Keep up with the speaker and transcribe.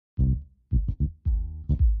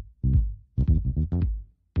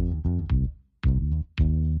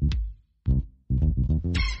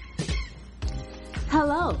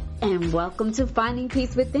Hello, and welcome to Finding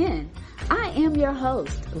Peace Within. I am your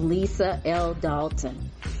host, Lisa L. Dalton.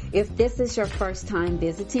 If this is your first time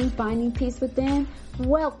visiting Finding Peace Within,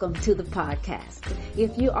 welcome to the podcast.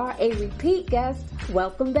 If you are a repeat guest,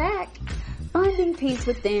 welcome back. Finding Peace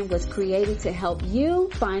Within was created to help you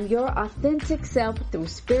find your authentic self through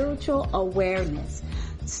spiritual awareness,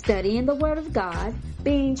 studying the Word of God,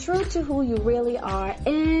 being true to who you really are,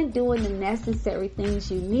 and doing the necessary things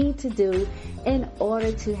you need to do in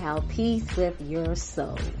order to have peace with your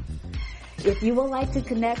soul. If you would like to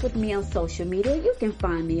connect with me on social media, you can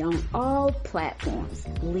find me on all platforms.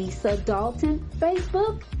 Lisa Dalton,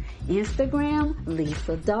 Facebook, Instagram,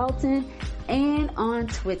 Lisa Dalton, and on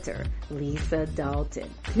Twitter, Lisa Dalton.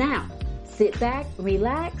 Now, sit back,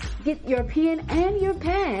 relax, get your pen and your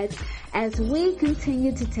pads as we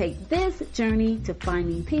continue to take this journey to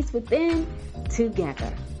finding peace within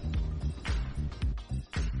together.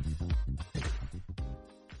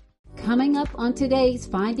 Coming up on today's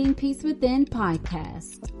Finding Peace Within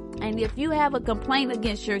podcast. And if you have a complaint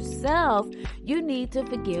against yourself, you need to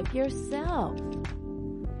forgive yourself.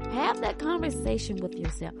 Have that conversation with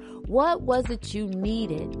yourself. What was it you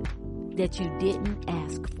needed that you didn't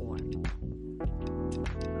ask for?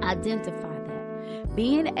 Identify that.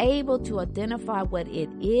 Being able to identify what it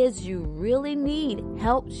is you really need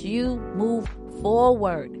helps you move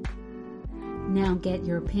forward. Now get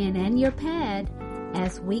your pen and your pad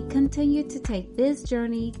as we continue to take this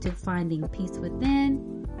journey to finding peace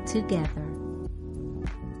within together.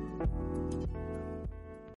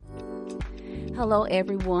 Hello,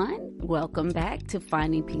 everyone. Welcome back to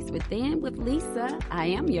Finding Peace Within with Lisa. I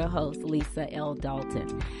am your host, Lisa L.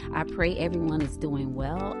 Dalton. I pray everyone is doing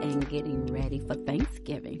well and getting ready for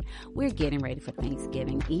Thanksgiving. We're getting ready for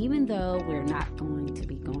Thanksgiving. Even though we're not going to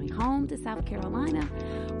be going home to South Carolina,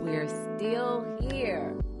 we're still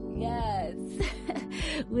here. Yes,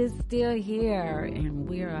 we're still here, and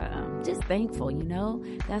we're just thankful,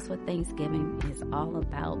 That's what Thanksgiving is all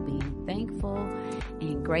about, being thankful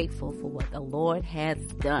and grateful for what the Lord has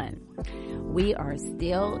done. We are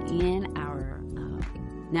still in our,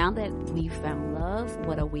 now that we've found love,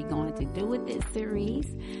 what are we going to do with this series?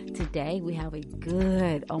 Today we have a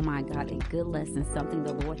good lesson, something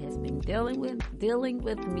the Lord has been dealing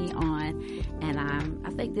with me on, and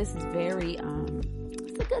I think this is very,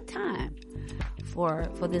 it's a good time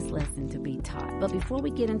for this lesson to be taught. But before we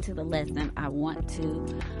get into the lesson, I want to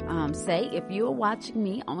say, if you're watching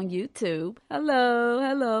me on YouTube,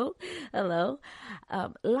 hello,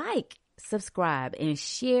 like, subscribe, and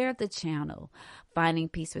share the channel. Finding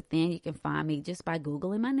Peace Within, you can find me just by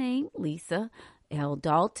Googling my name, Lisa L.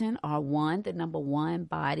 Dalton, R1, the number 1,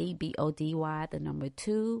 body, BODY, the number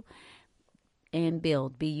 2, and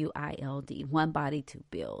build, BUILD, one body to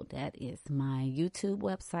build. That is my YouTube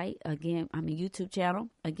website. Again, YouTube channel.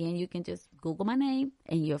 Again, you can just Google my name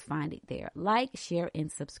and you'll find it there. Like, share, and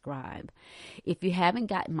subscribe. If you haven't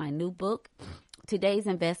gotten my new book, Today's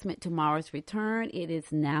Investment, Tomorrow's Return, it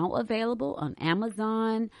is now available on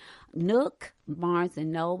Amazon, Nook, Barnes &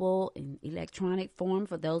 Noble, in electronic form.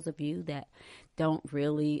 For those of you that don't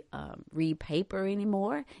really read paper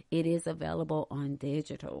anymore, it is available on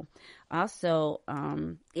digital. Also,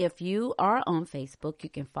 if you are on Facebook, you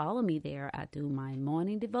can follow me there. I do my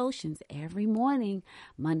morning devotions every morning,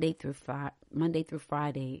 Monday through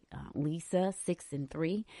Friday. Lisa 6 and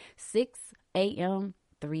 3, 6 a.m.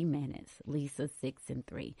 3 minutes. Lisa 6 and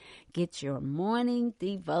 3. Get your morning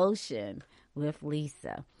devotion with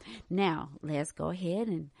Lisa. Now, let's go ahead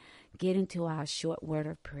and get into our short word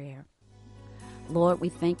of prayer. Lord, we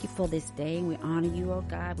thank you for this day, and we honor you, oh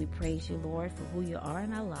God. We praise you, Lord, for who you are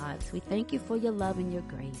in our lives. We thank you for your love and your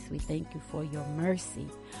grace. We thank you for your mercy.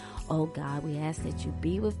 Oh God, we ask that you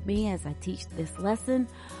be with me as I teach this lesson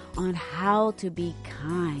on how to be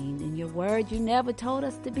kind. In your word, you never told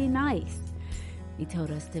us to be nice. You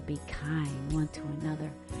told us to be kind one to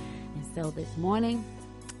another. And so this morning,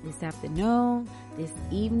 this afternoon, this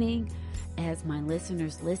evening, as my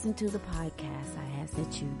listeners listen to the podcast, I ask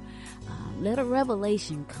that you let a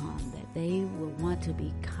revelation come that they will want to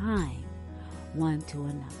be kind one to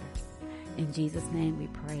another. In Jesus' name we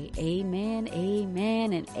pray. Amen,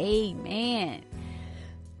 amen, and amen.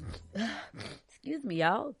 Excuse me,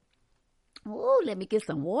 y'all. Oh, let me get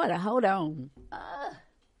some water. Hold on.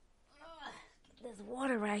 There's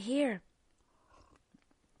water right here.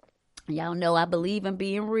 Y'all know I believe in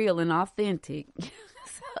being real and authentic.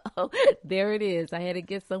 So there it is. I had to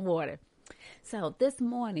get some water. So this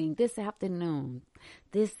morning, this afternoon,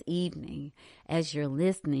 this evening, as you're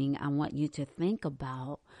listening, I want you to think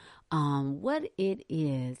about what it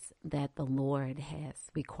is that the Lord has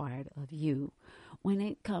required of you when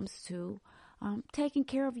it comes to taking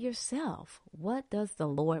care of yourself. What does the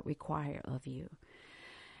Lord require of you?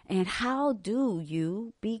 And how do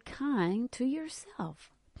you be kind to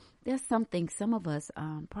yourself? That's something some of us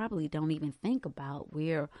probably don't even think about.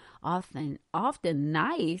 We're often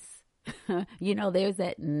nice. There's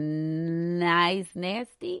that nice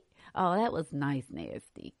nasty. Oh, that was nice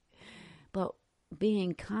nasty. But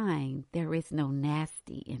being kind, there is no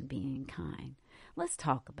nasty in being kind. Let's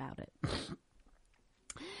talk about it.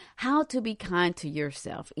 How to be kind to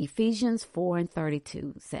yourself. Ephesians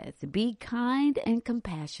 4:32 says, "Be kind and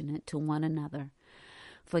compassionate to one another,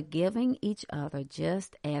 forgiving each other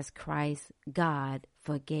just as Christ, God,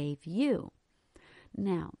 forgave you."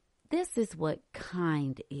 Now, this is what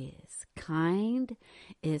kind is. Kind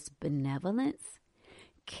is benevolence,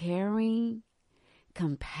 caring,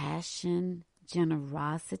 compassion,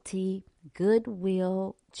 generosity,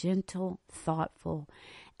 goodwill, gentle, thoughtful,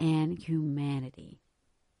 and humanity.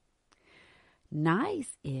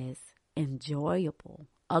 Nice is enjoyable,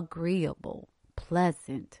 agreeable,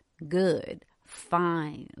 pleasant, good,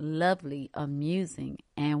 fine, lovely, amusing,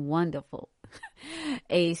 and wonderful.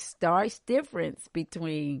 A stark difference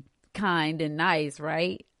between kind and nice,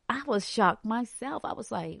 right? I was shocked myself. I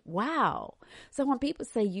was like, wow. So when people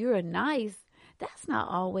say you're nice, that's not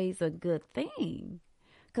always a good thing.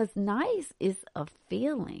 Because nice is a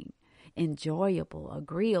feeling. Enjoyable,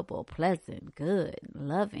 agreeable, pleasant, good,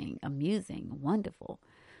 loving, amusing, wonderful.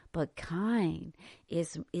 But kind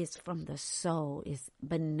is from the soul, is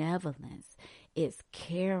benevolence, is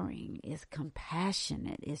caring, is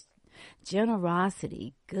compassionate, is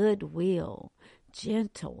generosity, goodwill,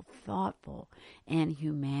 gentle, thoughtful, and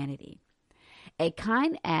humanity. A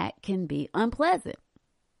kind act can be unpleasant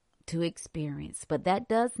to experience, but that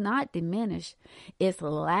does not diminish its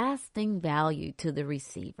lasting value to the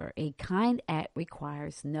receiver. A kind act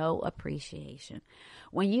requires no appreciation.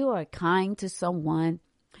 When you are kind to someone,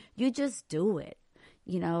 you just do it.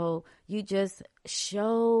 You just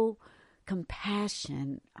show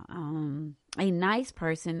compassion. A nice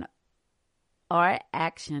person or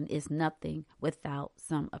action is nothing without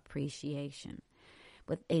some appreciation.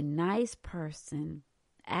 With a nice person,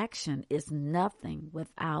 action is nothing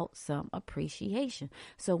without some appreciation.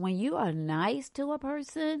 So when you are nice to a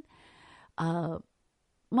person,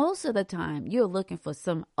 most of the time you're looking for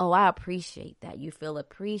some, I appreciate that. You feel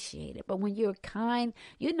appreciated. But when you're kind,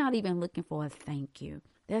 you're not even looking for a thank you.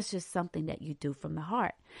 That's just something that you do from the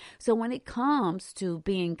heart. So when it comes to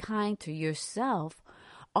being kind to yourself,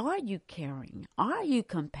 are you caring? Are you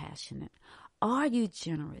compassionate? Are you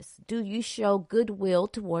generous? Do you show goodwill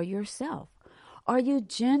toward yourself? Are you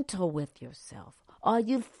gentle with yourself? Are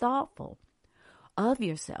you thoughtful of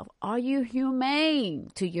yourself? Are you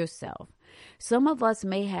humane to yourself? Some of us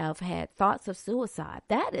may have had thoughts of suicide.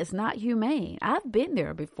 That is not humane. I've been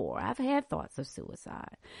there before. I've had thoughts of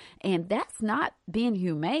suicide. And that's not being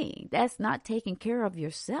humane. That's not taking care of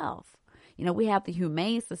yourself. We have the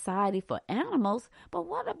Humane Society for animals, but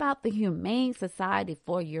what about the Humane Society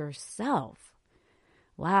for yourself?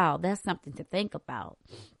 Wow, that's something to think about.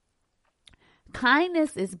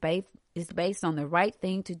 Kindness is based on the right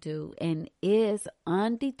thing to do and is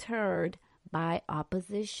undeterred by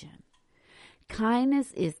opposition.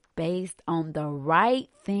 Kindness is based on the right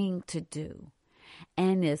thing to do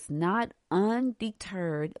and is not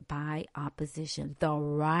undeterred by opposition. The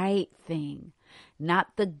right thing,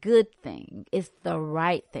 not the good thing. It's the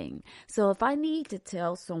right thing. So if I need to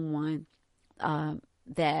tell someone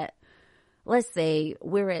that, let's say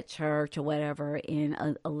we're at church or whatever,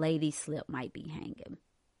 and a lady slip might be hanging.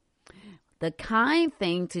 The kind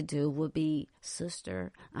thing to do would be,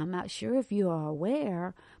 "Sister, I'm not sure if you are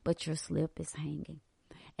aware, but your slip is hanging."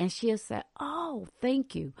 And she'll say, "Oh,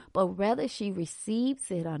 thank you." But whether she receives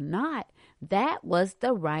it or not, that was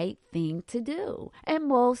the right thing to do. And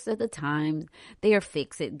most of the time, they'll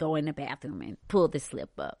fix it, go in the bathroom and pull the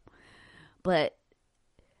slip up. But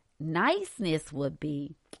niceness would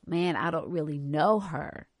be, "Man, I don't really know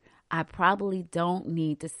her. I probably don't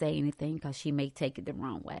need to say anything because she may take it the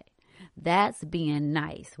wrong way." That's being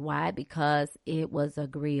nice. Why? Because it was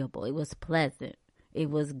agreeable. It was pleasant. It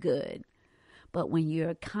was good. But when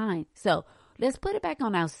you're kind, so let's put it back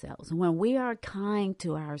on ourselves. When we are kind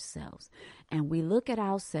to ourselves and we look at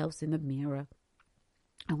ourselves in the mirror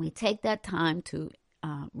and we take that time to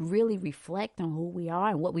really reflect on who we are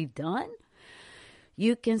and what we've done,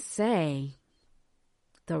 you can say,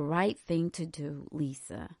 "The right thing to do,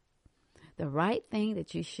 Lisa, the right thing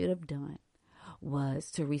that you should have done was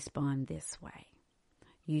to respond this way.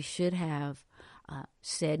 You should have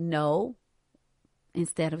said no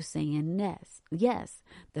instead of saying yes. Yes,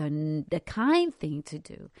 the kind thing to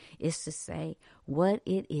do is to say what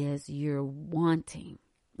it is you're wanting.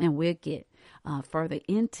 And we'll get further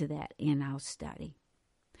into that in our study.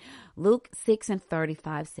 Luke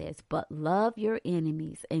 6:35 says, but love your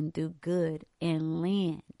enemies and do good and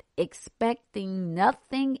lend, expecting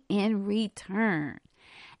nothing in return.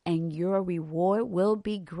 And your reward will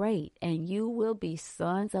be great, and you will be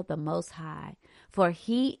sons of the Most High. For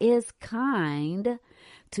he is kind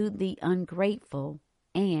to the ungrateful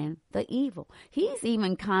and the evil. He's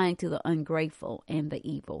even kind to the ungrateful and the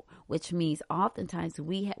evil, which means oftentimes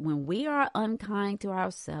when we are unkind to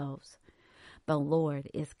ourselves, the Lord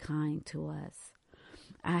is kind to us.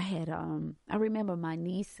 I remember my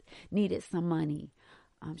niece needed some money.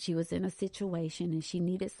 She was in a situation and she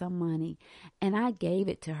needed some money, and I gave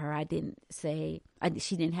it to her.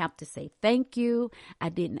 She didn't have to say thank you. I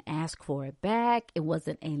didn't ask for it back. It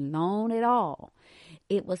wasn't a loan at all.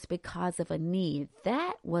 It was because of a need.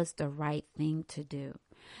 That was the right thing to do.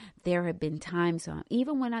 There have been times,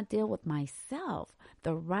 even when I deal with myself,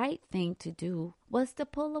 the right thing to do was to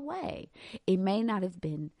pull away. It may not have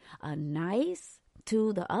been nice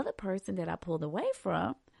to the other person that I pulled away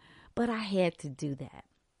from, but I had to do that.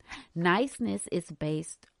 Niceness is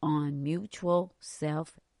based on mutual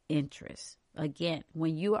self-interest. Again,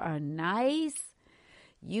 when you are nice,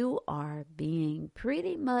 you are being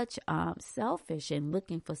pretty much selfish and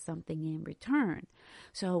looking for something in return.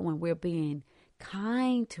 So when we're being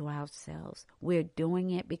kind to ourselves, we're doing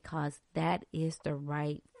it because that is the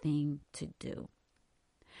right thing to do.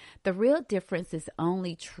 The real difference is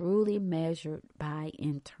only truly measured by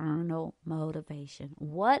internal motivation.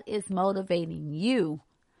 What is motivating you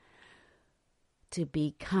to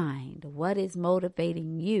be kind? What is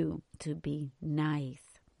motivating you to be nice?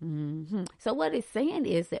 So what it's saying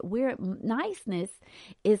is that niceness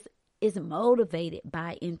is motivated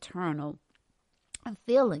by internal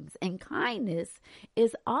feelings, and kindness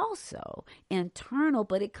is also internal,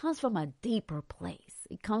 but it comes from a deeper place.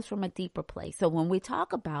 It comes from a deeper place. So when we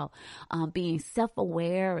talk about being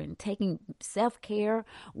self-aware and taking self-care,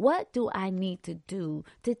 what do I need to do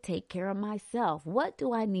to take care of myself? What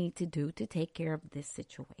do I need to do to take care of this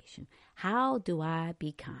situation? How do I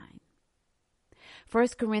be kind? 1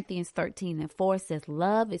 Corinthians 13:4 says,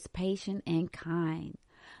 love is patient and kind.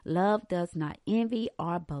 Love does not envy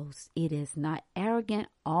or boast. It is not arrogant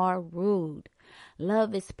or rude.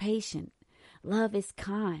 Love is patient. Love is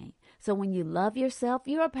kind. So when you love yourself,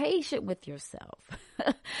 you are patient with yourself.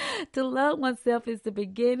 To love oneself is the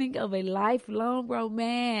beginning of a lifelong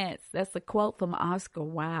romance. That's a quote from Oscar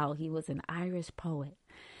Wilde. He was an Irish poet.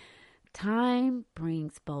 Time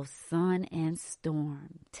brings both sun and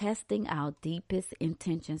storm, testing our deepest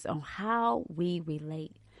intentions on how we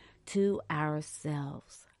relate to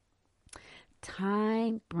ourselves.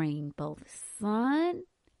 Time brings both sun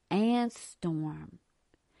and storm,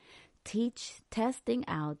 testing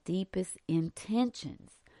our deepest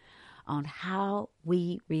intentions on how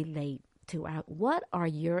we relate to what are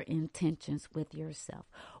your intentions with yourself?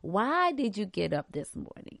 Why did you get up this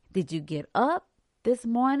morning? Did you get up this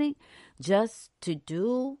morning just to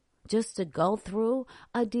go through,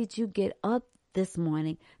 or did you get up this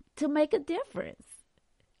morning to make a difference?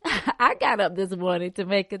 I got up this morning to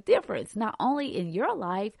make a difference, not only in your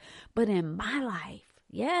life, but in my life.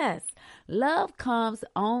 Yes, love comes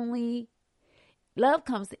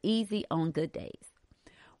easy on good days.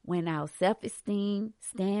 When our self-esteem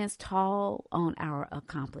stands tall on our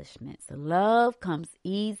accomplishments. Love comes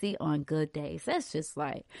easy on good days. That's just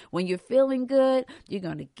like when you're feeling good, you're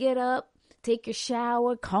going to get up, take your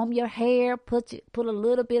shower, comb your hair, put a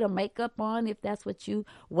little bit of makeup on if that's what you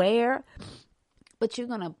wear. But you're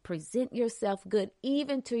going to present yourself good,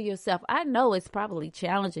 even to yourself. I know it's probably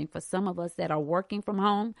challenging for some of us that are working from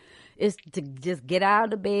home, is to just get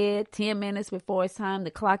out of bed 10 minutes before it's time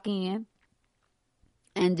to clock in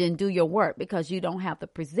and then do your work, because you don't have to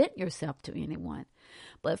present yourself to anyone.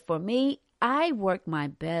 But for me, I work my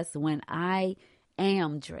best when I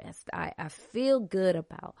am dressed. I feel good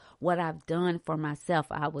about what I've done for myself.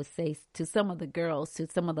 I would say to some of the girls, to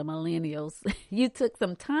some of the millennials, you took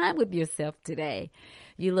some time with yourself today.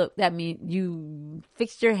 That means you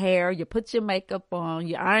fixed your hair, you put your makeup on,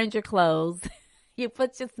 you ironed your clothes, you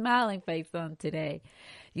put your smiling face on today.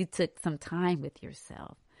 You took some time with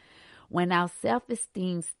yourself. When our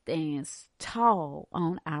self-esteem stands tall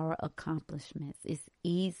on our accomplishments, it's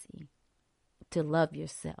easy to love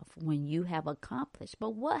yourself when you have accomplished.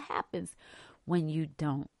 But what happens when you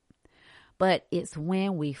don't? But it's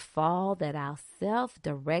when we fall that our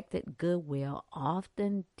self-directed goodwill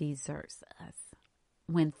often deserts us.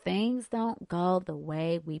 When things don't go the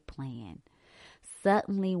way we plan,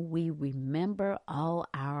 suddenly we remember all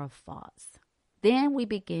our faults. Then we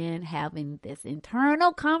begin having this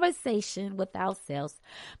internal conversation with ourselves,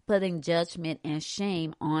 putting judgment and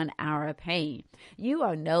shame on our pain. You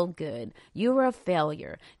are no good. You're a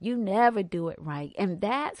failure. You never do it right. And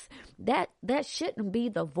that shouldn't be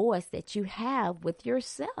the voice that you have with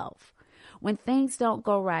yourself when things don't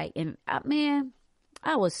go right. And man,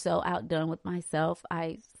 I was so outdone with myself.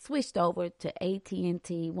 I switched over to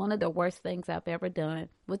AT&T. One of the worst things I've ever done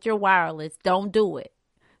with your wireless. Don't do it.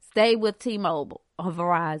 Stay with T-Mobile or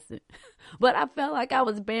Verizon. But I felt like I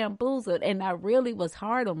was bamboozled, and I really was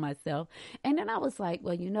hard on myself. And then I was like,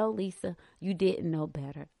 well, Lisa, you didn't know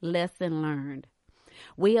better. Lesson learned.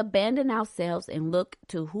 We abandon ourselves and look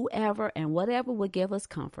to whoever and whatever will give us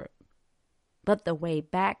comfort. But the way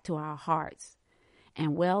back to our hearts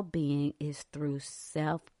and well-being is through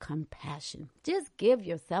self-compassion. Just give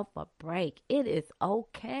yourself a break. It is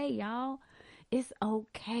okay, y'all. It's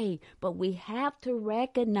okay, but we have to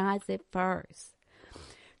recognize it first.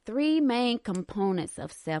 3 main components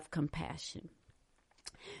of self-compassion: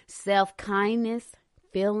 self-kindness,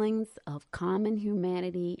 feelings of common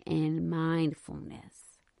humanity, and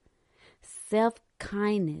mindfulness.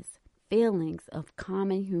 Self-kindness, feelings of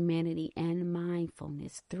common humanity, and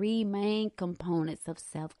mindfulness. 3 main components of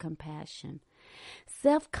self-compassion.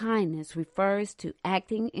 Self-kindness refers to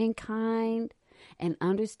acting in kind and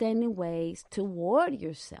understanding ways toward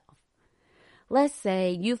yourself. Let's say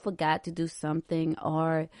you forgot to do something,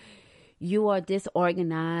 or you are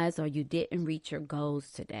disorganized, or you didn't reach your goals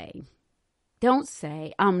today. Don't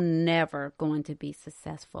say, I'm never going to be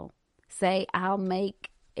successful. Say, I'll make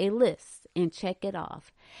a list and check it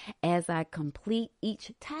off as I complete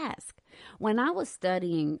each task. When I was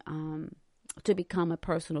studying to become a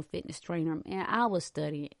personal fitness trainer, and I was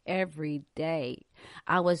studying every day.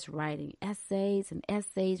 I was writing essays,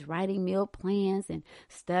 writing meal plans, and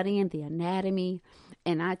studying the anatomy.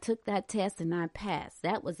 And I took that test and I passed.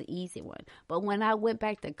 That was the easy one. But when I went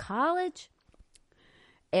back to college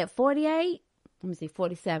at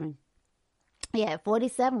 47. Yeah, at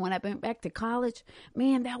 47, when I went back to college,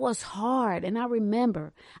 man, that was hard. And I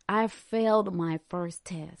remember I failed my first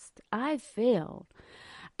test. I failed.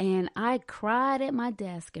 And I cried at my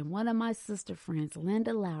desk, and one of my sister friends,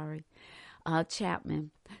 Linda Lowry Chapman,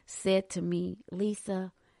 said to me,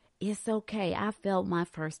 Lisa, it's okay. I failed my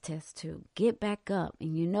first test too. Get back up.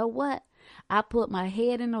 And you know what? I put my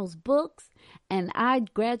head in those books, and I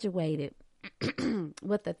graduated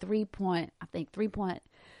with a 3.75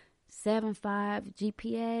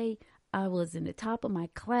 GPA. I was in the top of my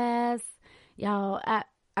class. Y'all,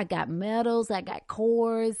 I got medals. I got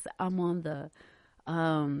cores. I'm on the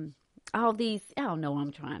all these, I don't know what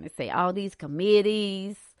I'm trying to say, all these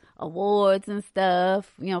committees, awards and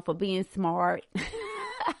stuff, for being smart.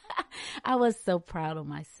 I was so proud of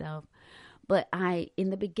myself. But in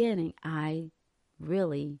the beginning, I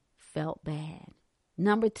really felt bad.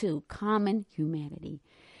 Number 2, common humanity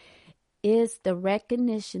is the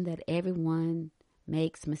recognition that everyone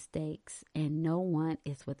makes mistakes and no one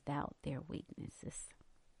is without their weaknesses.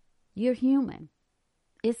 You're human.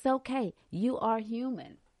 It's okay. You are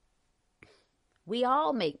human. We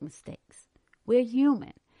all make mistakes. We're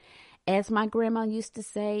human. As my grandma used to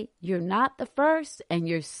say, you're not the first and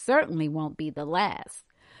you certainly won't be the last.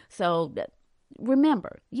 So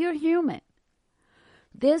remember, you're human.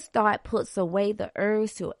 This thought puts away the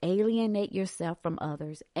urge to alienate yourself from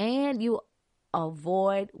others, and you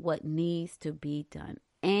avoid what needs to be done.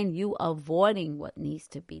 And you avoiding what needs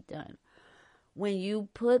to be done. When you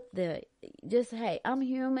put hey, I'm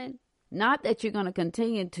human. Not that you're going to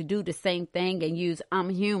continue to do the same thing and use I'm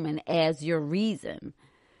human as your reason.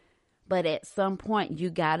 But at some point, you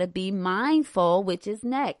got to be mindful, which is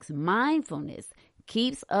next. Mindfulness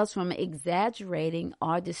keeps us from exaggerating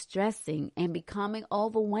or distressing and becoming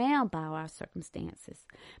overwhelmed by our circumstances.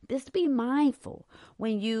 Just be mindful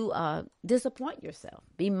when you disappoint yourself.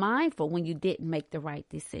 Be mindful when you didn't make the right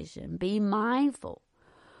decision. Be mindful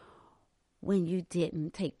when you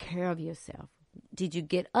didn't take care of yourself. Did you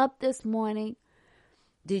get up this morning?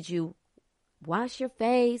 Did you wash your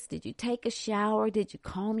face? Did you take a shower? Did you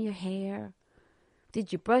comb your hair?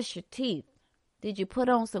 Did you brush your teeth? Did you put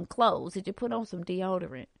on some clothes? Did you put on some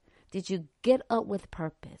deodorant? Did you get up with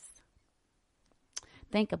purpose?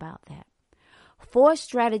 Think about that. 4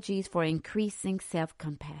 strategies for increasing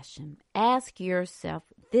self-compassion. Ask yourself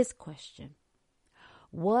this question.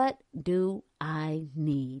 What do I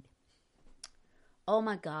need? Oh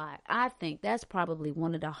my God, I think that's probably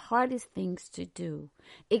one of the hardest things to do,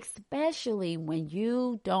 especially when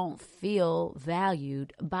you don't feel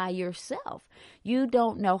valued by yourself. You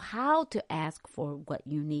don't know how to ask for what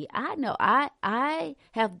you need. I know I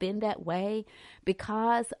have been that way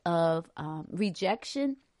because of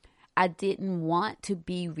rejection. I didn't want to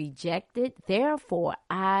be rejected. Therefore,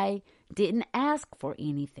 I didn't ask for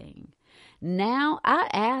anything. Now I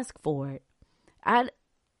ask for it.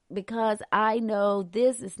 Because I know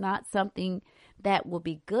this is not something that will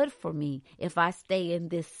be good for me if I stay in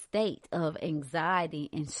this state of anxiety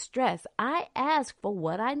and stress. I ask for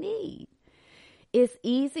what I need. It's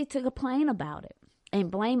easy to complain about it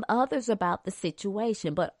and blame others about the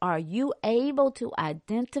situation, but are you able to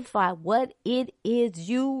identify what it is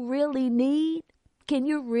you really need? Can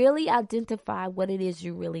you really identify what it is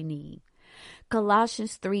you really need?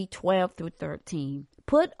 Colossians 3:12 through 13.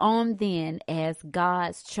 Put on then as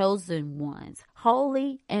God's chosen ones,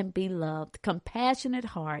 holy and beloved, compassionate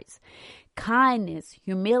hearts, kindness,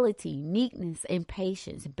 humility, meekness, and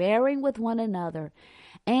patience, bearing with one another.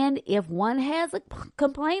 And if one has a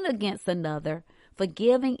complaint against another,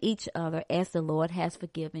 forgiving each other as the Lord has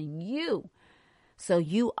forgiven you. So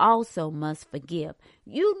you also must forgive.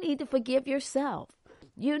 You need to forgive yourself.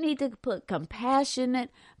 You need to put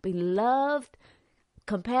compassionate, beloved,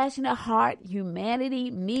 compassionate heart,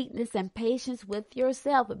 humanity, meekness, and patience with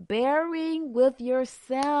yourself, bearing with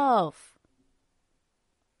yourself.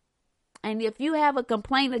 And if you have a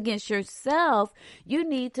complaint against yourself, you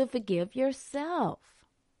need to forgive yourself.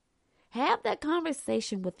 Have that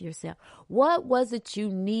conversation with yourself. What was it you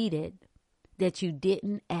needed that you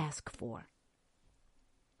didn't ask for?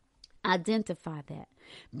 Identify that.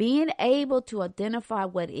 Being able to identify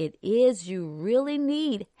what it is you really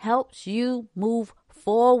need helps you move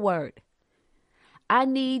forward. I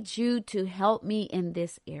need you to help me in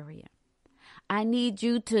this area. I need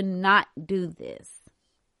you to not do this.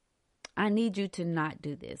 I need you to not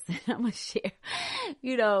do this. I'm going to share,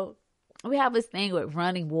 we have this thing with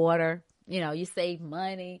running water. You save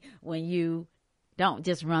money when you don't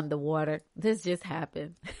just run the water. This just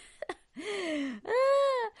happened.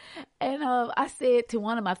 And I said to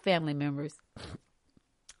one of my family members,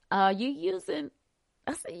 I said,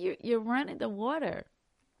 you're running the water.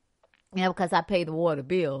 Because I pay the water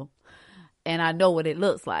bill and I know what it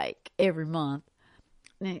looks like every month.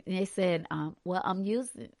 And they said, well, I'm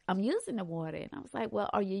using the water. And I was like, well,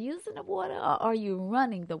 are you using the water or are you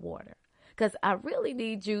running the water? Because I really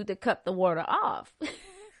need you to cut the water off.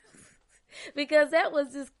 Because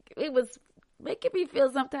it was making me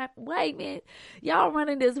feel some type of way, man. Y'all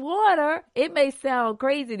running this water. It may sound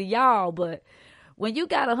crazy to y'all, but when you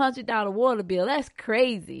got $100 water bill, that's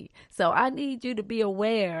crazy. So I need you to be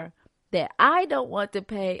aware that I don't want to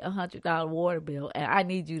pay $100 water bill and I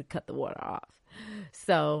need you to cut the water off.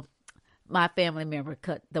 So my family member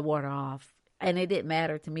cut the water off and it didn't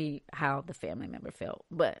matter to me how the family member felt,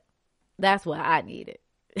 but that's what I needed.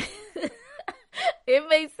 It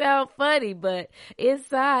may sound funny, but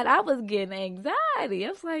inside I was getting anxiety. I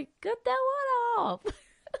was like, cut that water off.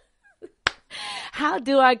 How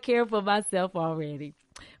do I care for myself already?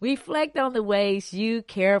 Reflect on the ways you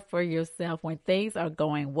care for yourself when things are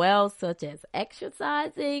going well, such as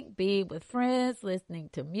exercising, being with friends, listening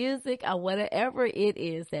to music, or whatever it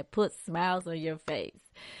is that puts smiles on your face.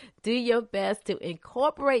 Do your best to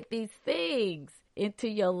incorporate these things into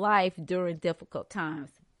your life during difficult times.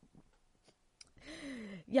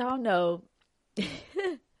 Y'all know,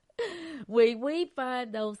 when we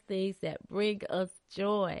find those things that bring us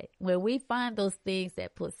joy, when we find those things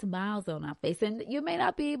that put smiles on our face, and you may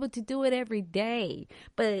not be able to do it every day,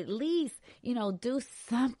 but at least, do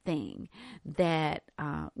something that,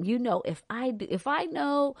 if I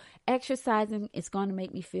know exercising is going to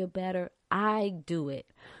make me feel better, I do it.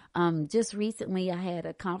 Just recently I had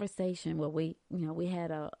a conversation where we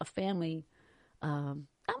had a family, I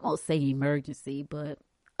won't say emergency, but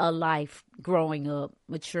a life growing up,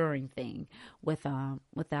 maturing thing with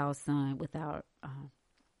our son, with our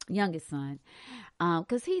youngest son,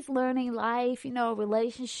 because he's learning life,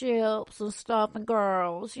 relationships and stuff and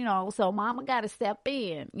girls, so mama got to step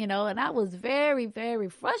in, and I was very, very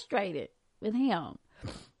frustrated with him.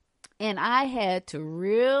 And I had to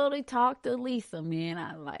really talk to Lisa, man.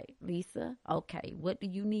 I like, Lisa, okay, what do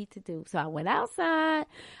you need to do? So I went outside,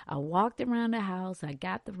 I walked around the house, I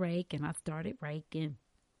got the rake and I started raking.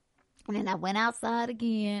 And then I went outside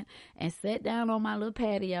again and sat down on my little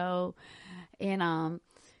patio and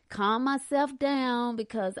calmed myself down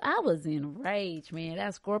because I was in rage, man.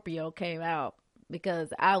 That Scorpio came out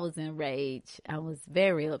because I was in rage. I was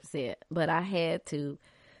very upset, but I had to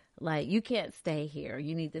Like, you can't stay here.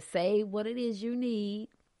 You need to say what it is you need,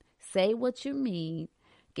 say what you mean,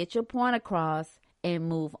 get your point across, and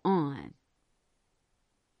move on.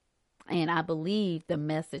 And I believe the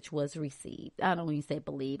message was received. I don't even say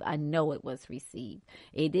believe. I know it was received.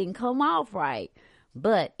 It didn't come off right,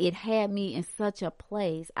 but it had me in such a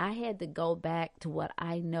place. I had to go back to what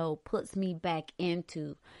I know puts me back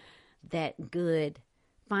into that good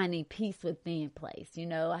finding peace within place. You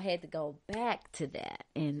know, I had to go back to that.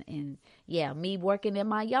 And yeah, me working in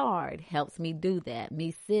my yard helps me do that.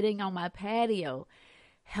 Me sitting on my patio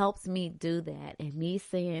helps me do that. And me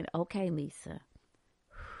saying, okay, Lisa,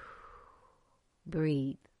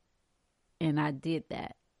 breathe. And I did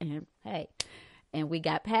that. And hey, and we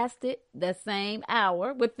got past it the same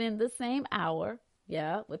hour, within the same hour.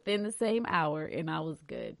 Yeah, within the same hour. And I was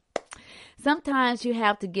good. Sometimes you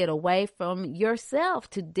have to get away from yourself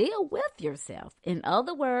to deal with yourself. In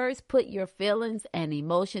other words, put your feelings and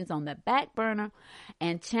emotions on the back burner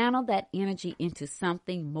and channel that energy into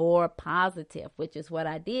something more positive, which is what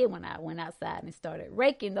I did when I went outside and started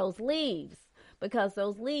raking those leaves, because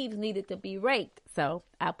those leaves needed to be raked. So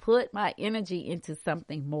I put my energy into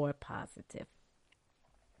something more positive.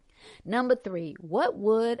 Number 3, what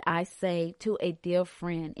would I say to a dear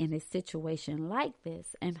friend in a situation like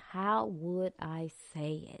this, and how would I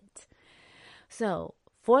say it? So,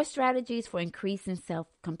 4 strategies for increasing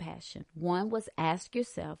self-compassion. 1 was ask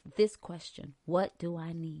yourself this question: what do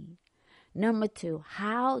I need? Number 2,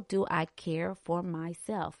 how do I care for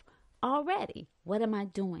myself already? What am I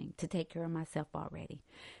doing to take care of myself already?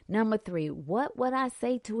 Number 3, what would I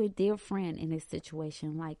say to a dear friend in a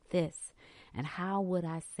situation like this? And how would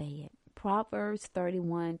I say it? Proverbs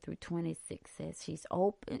 31-26 says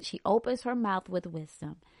she opens her mouth with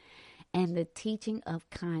wisdom, and the teaching of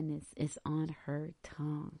kindness is on her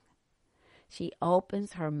tongue. She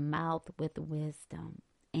opens her mouth with wisdom,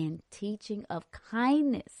 and teaching of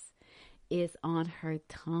kindness is on her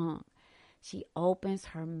tongue. She opens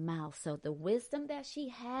her mouth. So the wisdom that she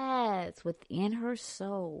has within her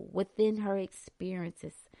soul, within her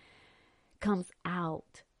experiences, comes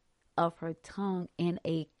out of her tongue in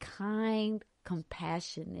a kind,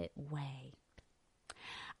 compassionate way.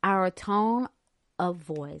 Our tone of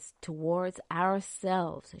voice towards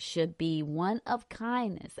ourselves should be one of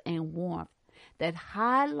kindness and warmth that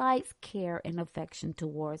highlights care and affection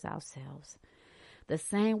towards ourselves, the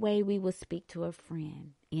same way we would speak to a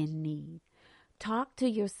friend in need. Talk to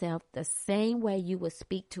yourself the same way you would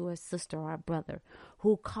speak to a sister or a brother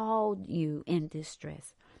who called you in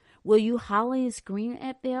distress. Will you holler and scream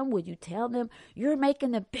at them? Will you tell them you're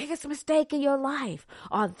making the biggest mistake in your life?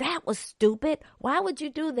 Or that was stupid. Why would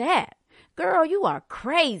you do that? Girl, you are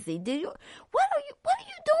crazy. What are you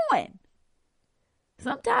doing?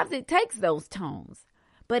 Sometimes it takes those tones,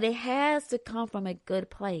 but it has to come from a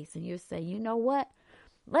good place. And you say, you know what?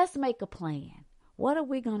 Let's make a plan. What are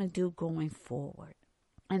we going to do going forward?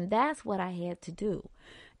 And that's what I had to do.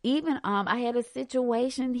 Even I had a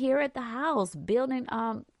situation here at the house,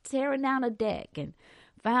 tearing down a deck, and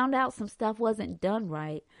found out some stuff wasn't done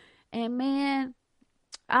right. And man,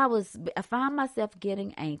 I found myself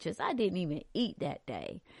getting anxious. I didn't even eat that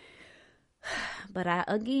day. But I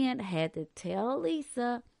again had to tell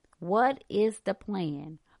Lisa, what is the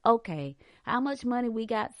plan? Okay, how much money we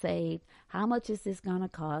got saved? How much is this going to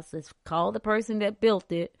cost? Let's call the person that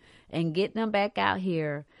built it and get them back out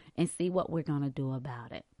here and see what we're going to do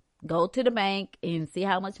about it. Go to the bank and see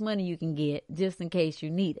how much money you can get just in case you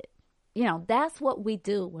need it. You know, that's what we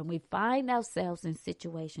do when we find ourselves in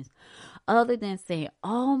situations other than saying,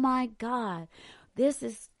 oh my God, this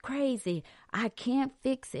is crazy. I can't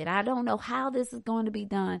fix it. I don't know how this is going to be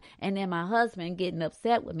done. And then my husband getting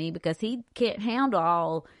upset with me because he can't handle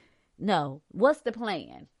all. No. What's the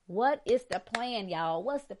plan? What is the plan, y'all?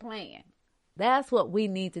 What's the plan? That's what we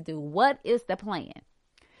need to do. What is the plan?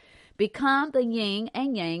 Become the yin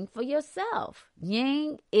and yang for yourself.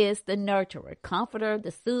 Yin is the nurturer, comforter,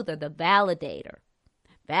 the soother, the validator.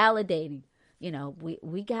 Validating. You know,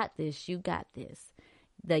 we got this. You got this.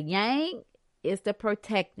 The yang is the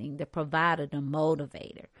protecting, the provider, the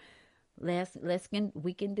motivator.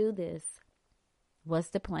 We can do this. What's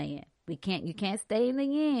the plan? You can't stay in the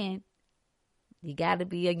yin. You got to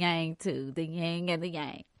be a yang too, the yin and the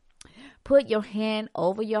yang. Put your hand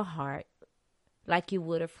over your heart like you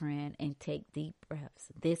would a friend and take deep breaths.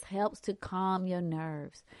 This helps to calm your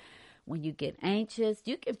nerves. When you get anxious,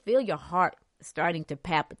 you can feel your heart starting to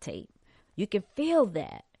palpitate. You can feel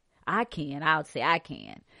that. I'll say I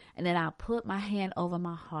can. And then I'll put my hand over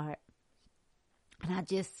my heart and I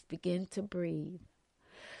just begin to breathe.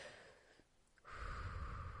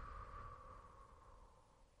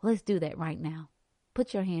 Let's do that right now.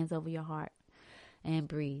 Put your hands over your heart and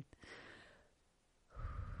breathe.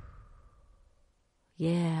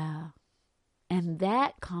 Yeah. And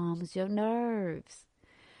that calms your nerves.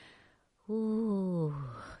 Ooh.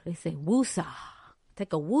 They say woosah.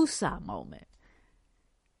 Take a woosah moment.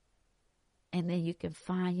 And then you can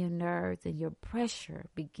find your nerves and your pressure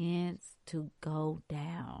begins to go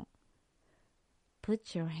down.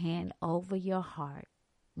 Put your hand over your heart.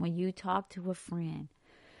 When you talk to a friend,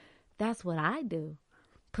 that's what I do.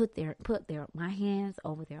 Put my hands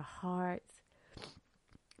over their hearts.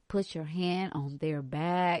 Put your hand on their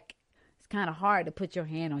back. It's kind of hard to put your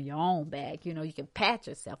hand on your own back. You know, you can pat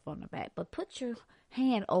yourself on the back, but put your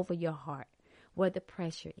hand over your heart where the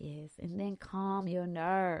pressure is, and then calm your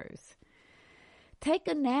nerves. Take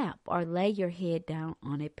a nap or lay your head down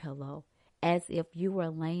on a pillow as if you were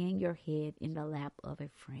laying your head in the lap of a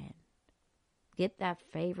friend. Get that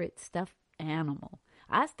favorite stuffed animal.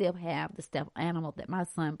 I still have the stuffed animal that my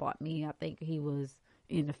son bought me. I think he was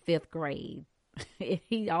in the 5th grade.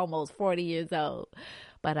 He's almost 40 years old.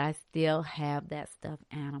 But I still have that stuffed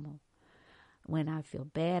animal. When I feel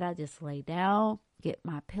bad, I just lay down, get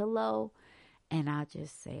my pillow, and I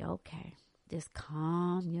just say, okay, just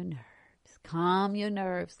calm your nerves. Calm your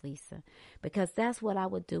nerves, Lisa, because that's what I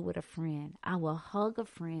would do with a friend. I will hug a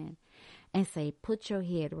friend and say, put your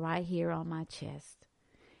head right here on my chest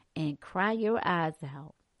and cry your eyes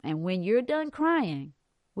out. And when you're done crying,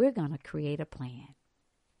 we're going to create a plan.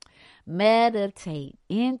 Meditate.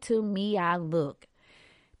 Into me I look.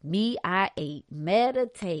 Me I ate.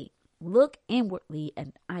 Meditate. Look inwardly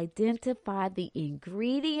and identify the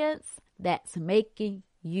ingredients that's making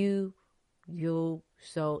you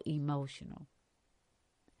so emotional.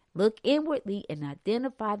 Look inwardly and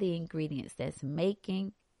identify the ingredients that's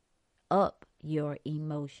making up your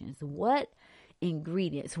emotions. What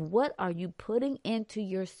ingredients, what are you putting into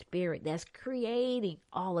your spirit that's creating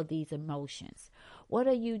all of these emotions? What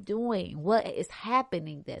are you doing? What is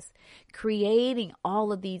happening that's creating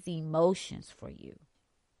all of these emotions for you?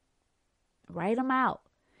 Write them out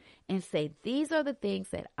and say, these are the things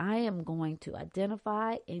that I am going to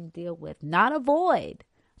identify and deal with. Not avoid,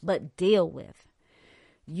 but deal with.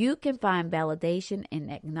 You can find validation in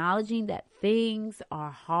acknowledging that things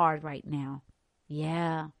are hard right now.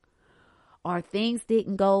 Yeah. Or things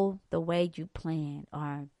didn't go the way you planned,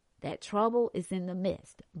 or that trouble is in the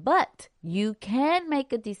midst. But you can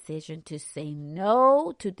make a decision to say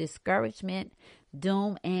no to discouragement,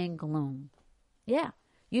 doom, and gloom. Yeah.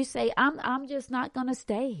 You say, I'm just not going to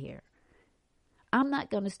stay here. I'm not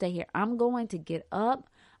going to stay here. I'm going to get up.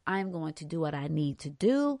 I'm going to do what I need to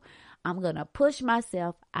do. I'm going to push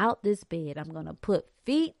myself out this bed. I'm going to put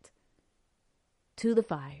feet to the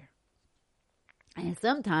fire. And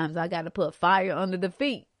sometimes I got to put fire under the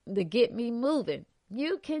feet to get me moving.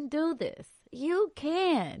 You can do this. You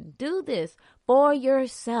can do this for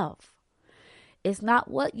yourself. It's not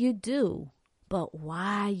what you do, but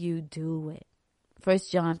why you do it. 1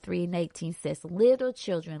 John 3:18 says, little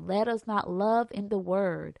children, let us not love in the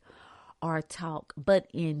word or talk, but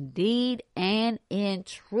in deed and in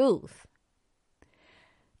truth.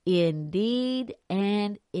 In deed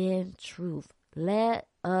and in truth. Let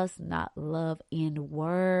us not love in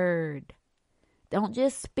word. Don't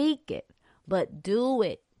just speak it, but do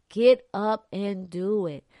it. Get up and do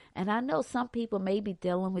it. And I know some people may be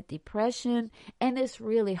dealing with depression, and it's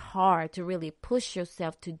really hard to really push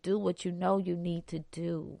yourself to do what you know you need to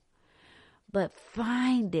do. But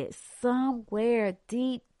find it somewhere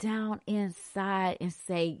deep down inside and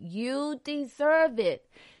say, you deserve it.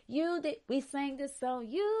 We sang this song,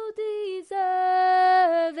 you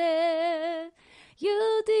deserve it.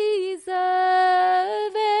 You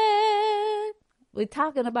deserve it. We're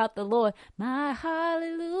talking about the Lord. My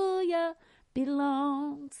hallelujah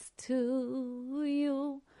belongs to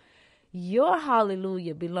you. Your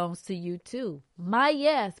hallelujah belongs to you too. My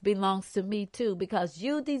yes belongs to me too, because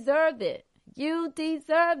you deserve it. You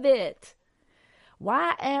deserve it.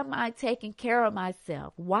 Why am I taking care of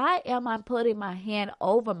myself? Why am I putting my hand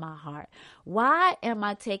over my heart? Why am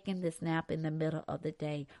I taking this nap in the middle of the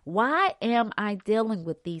day? Why am I dealing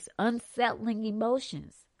with these unsettling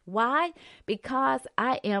emotions? Why? Because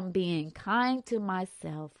I am being kind to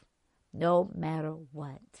myself no matter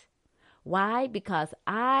what. Why? Because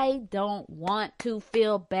I don't want to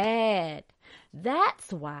feel bad.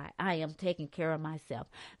 That's why I am taking care of myself.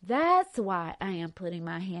 That's why I am putting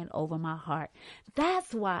my hand over my heart.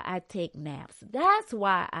 That's why I take naps. That's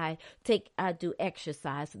why I do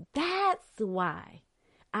exercise. That's why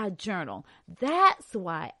I journal. That's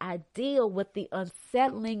why I deal with the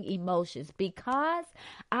unsettling emotions, because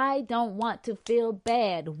I don't want to feel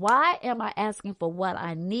bad. Why am I asking for what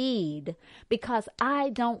I need? Because I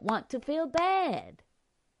don't want to feel bad.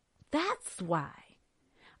 That's why.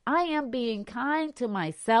 I am being kind to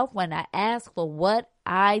myself when I ask for what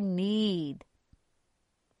I need.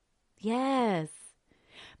 Yes.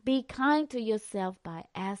 Be kind to yourself by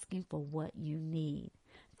asking for what you need.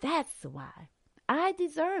 That's why. I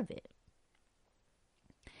deserve it.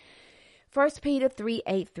 1 Peter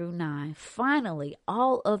 3:8-9. Finally,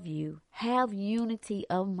 all of you have unity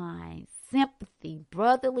of mind, sympathy,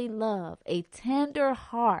 brotherly love, a tender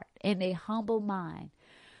heart, and a humble mind.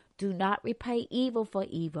 Do not repay evil for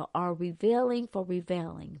evil or reviling for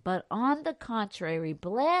reviling, but on the contrary,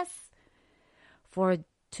 bless, for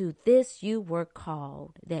to this you were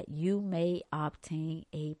called, that you may obtain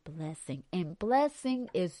a blessing. And blessing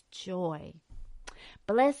is joy.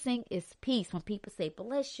 Blessing is peace. When people say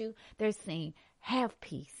bless you, they're saying have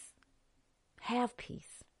peace. Have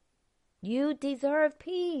peace. You deserve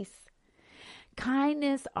peace.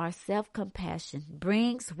 Kindness or self-compassion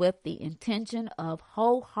brings with the intention of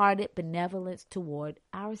wholehearted benevolence toward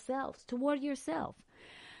ourselves, toward yourself.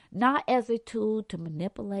 Not as a tool to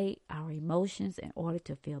manipulate our emotions in order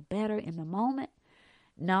to feel better in the moment,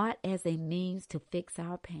 not as a means to fix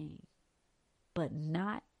our pain, but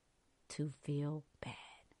not to feel bad.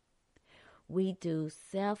 We do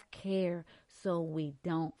self-care so we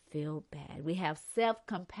don't feel bad. We have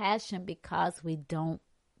self-compassion because we don't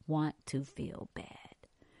want to feel bad.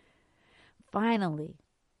 Finally,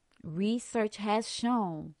 research has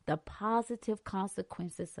shown the positive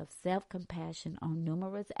consequences of self-compassion on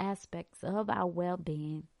numerous aspects of our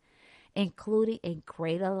well-being, including a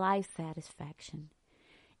greater life satisfaction,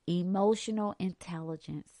 emotional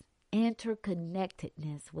intelligence,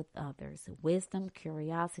 interconnectedness with others, wisdom,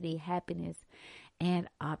 curiosity, happiness, and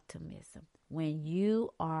optimism. When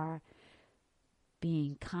you are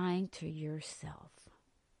being kind to yourself.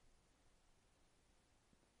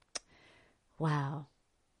 Wow.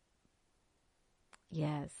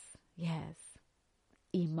 Yes.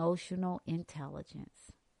 Emotional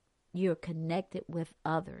intelligence. You're connected with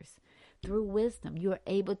others through wisdom. You're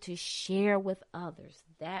able to share with others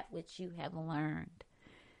that which you have learned.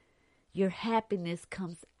 Your happiness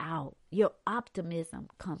comes out. Your optimism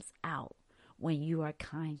comes out when you are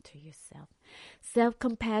kind to yourself.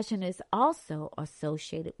 Self-compassion is also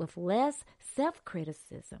associated with less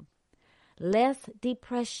self-criticism, less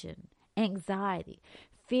depression, anxiety,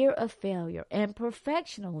 fear of failure, and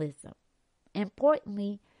perfectionism.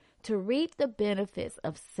 Importantly, to reap the benefits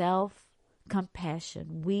of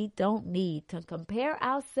self-compassion, we don't need to compare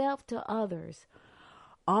ourselves to others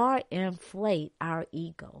or inflate our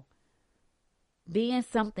ego, being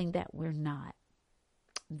something that we're not.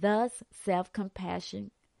 Thus,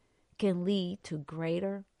 self-compassion can lead to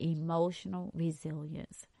greater emotional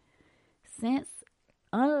resilience, since,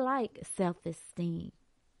 unlike self-esteem,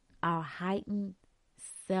 our heightened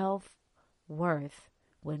self-worth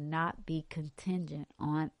will not be contingent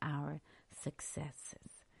on our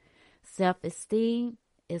successes. Self-esteem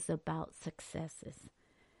is about successes.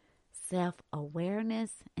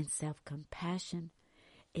 Self-awareness and self-compassion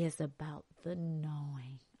is about the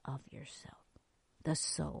knowing of yourself, the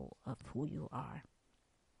soul of who you are.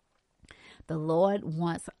 The Lord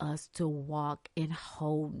wants us to walk in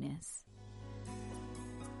wholeness.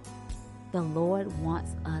 The Lord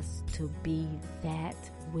wants us to be that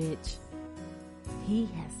which He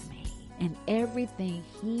has made. And everything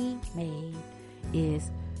He made is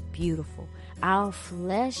beautiful. Our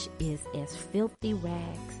flesh is as filthy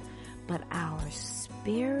rags, but our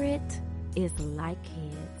spirit is like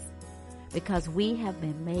His, because we have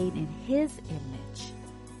been made in His image.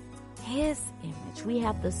 His image. We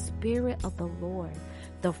have the Spirit of the Lord,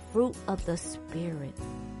 the fruit of the Spirit: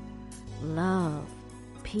 love,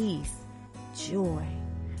 peace, joy,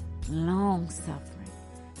 long-suffering,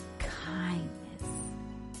 kindness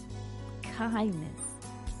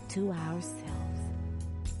to ourselves.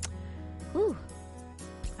 Whew.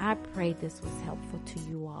 I pray this was helpful to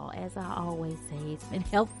you all. As I always say, it's been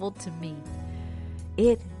helpful to me.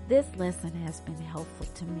 This lesson has been helpful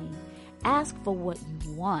to me. Ask for what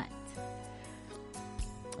you want.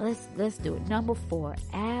 Let's do it. Number 4,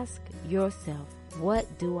 ask yourself,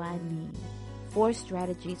 what do I need? 4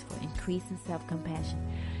 strategies for increasing self-compassion.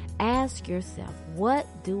 Ask yourself, what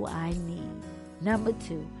do I need? Number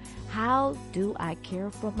 2, how do I care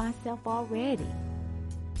for myself already?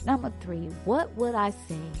 Number 3, what would I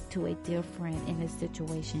say to a dear friend in a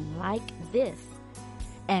situation like this?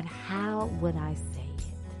 And how would I say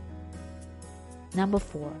it? Number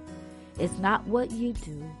 4, It's not what you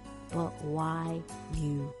do, but why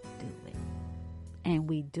you do it. And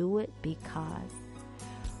we do it because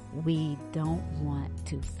we don't want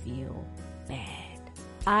to feel bad.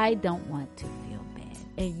 I don't want to feel bad.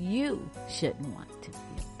 And you shouldn't want to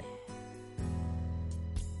feel bad.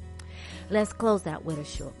 Let's close out with a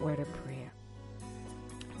short word of prayer.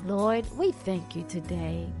 Lord, we thank you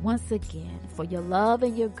today once again for your love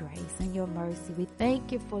and your grace and your mercy. We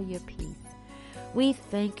thank you for your peace. We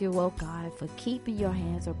thank you, oh God, for keeping your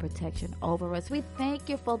hands of protection over us. We thank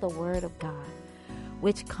you for the word of God,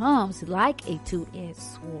 which comes like a two-edged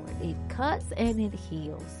sword. It cuts and it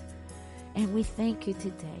heals. And we thank you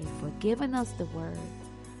today for giving us the word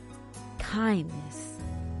kindness,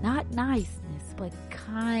 not niceness, but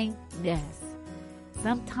kindness.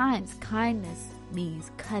 Sometimes kindness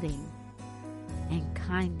means cutting, and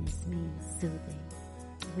kindness means soothing.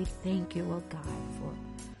 We thank you, oh God, for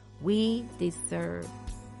we deserve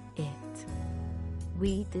it.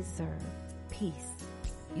 We deserve peace.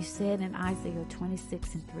 You said in Isaiah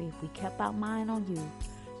 26:3, if we kept our mind on you,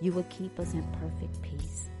 you would keep us in perfect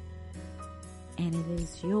peace. And it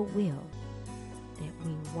is your will that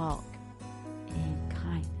we walk in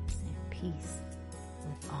kindness and peace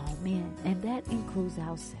with all men, and that includes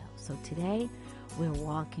ourselves. So today, we're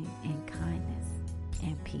walking in kindness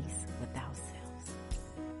and peace with ourselves.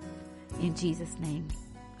 In Jesus' name,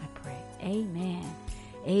 I pray. Amen.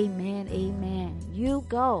 Amen. Amen. You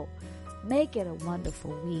go. Make it a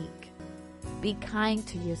wonderful week. Be kind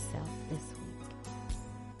to yourself this week.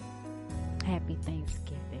 Happy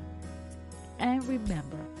Thanksgiving. And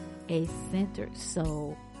remember, a centered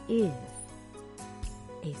soul is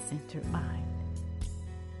a centered mind.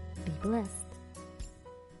 Be blessed.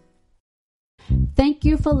 Thank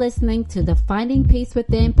you for listening to the Finding Peace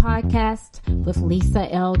Within podcast with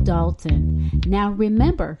Lisa L. Dalton. Now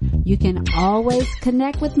remember, you can always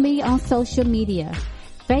connect with me on social media.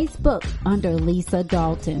 Facebook under Lisa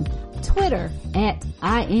Dalton. Twitter at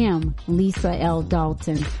I am Lisa L.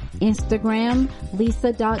 Dalton. Instagram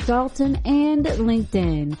Lisa.Dalton and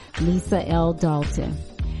LinkedIn Lisa L. Dalton.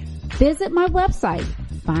 Visit my website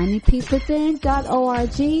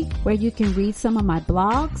findingpeacewithin.org where you can read some of my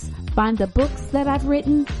blogs, find the books that I've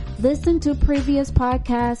written, listen to previous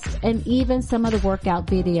podcasts, and even some of the workout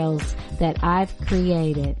videos that I've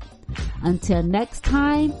created. Until next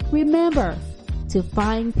time, remember to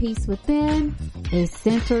find peace within. A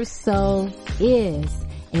centered soul is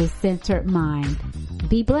a centered mind.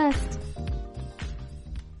 Be blessed.